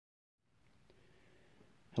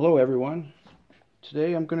Hello everyone.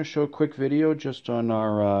 Today I'm going to show a quick video just on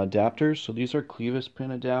our adapters. So these are clevis pin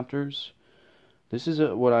adapters. This is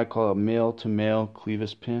what I call a male-to-male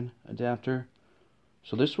clevis pin adapter.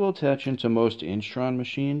 So this will attach into most Instron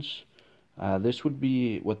machines. This would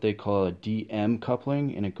be what they call a DM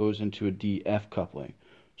coupling, and it goes into a DF coupling.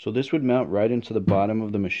 So this would mount right into the bottom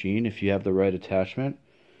of the machine if you have the right attachment.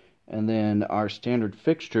 And then our standard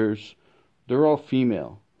fixtures, they're all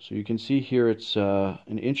female. So you can see here it's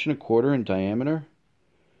 1.25 inches in diameter,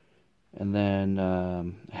 and then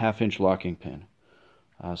 1/2 inch locking pin.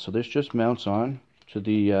 So this just mounts on to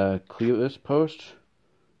the clevis post,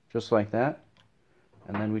 just like that,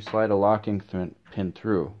 and then we slide a locking pin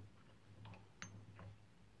through.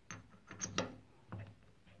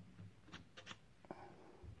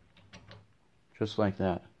 Just like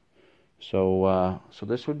that. So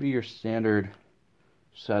this would be your standard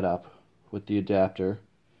setup with the adapter.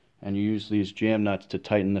 And you use these jam nuts to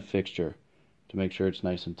tighten the fixture to make sure it's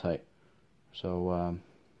nice and tight. So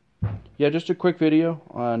yeah, just a quick video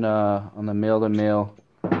on the male-to-male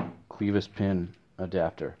clevis pin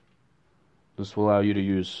adapter. This will allow you to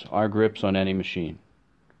use our grips on any machine.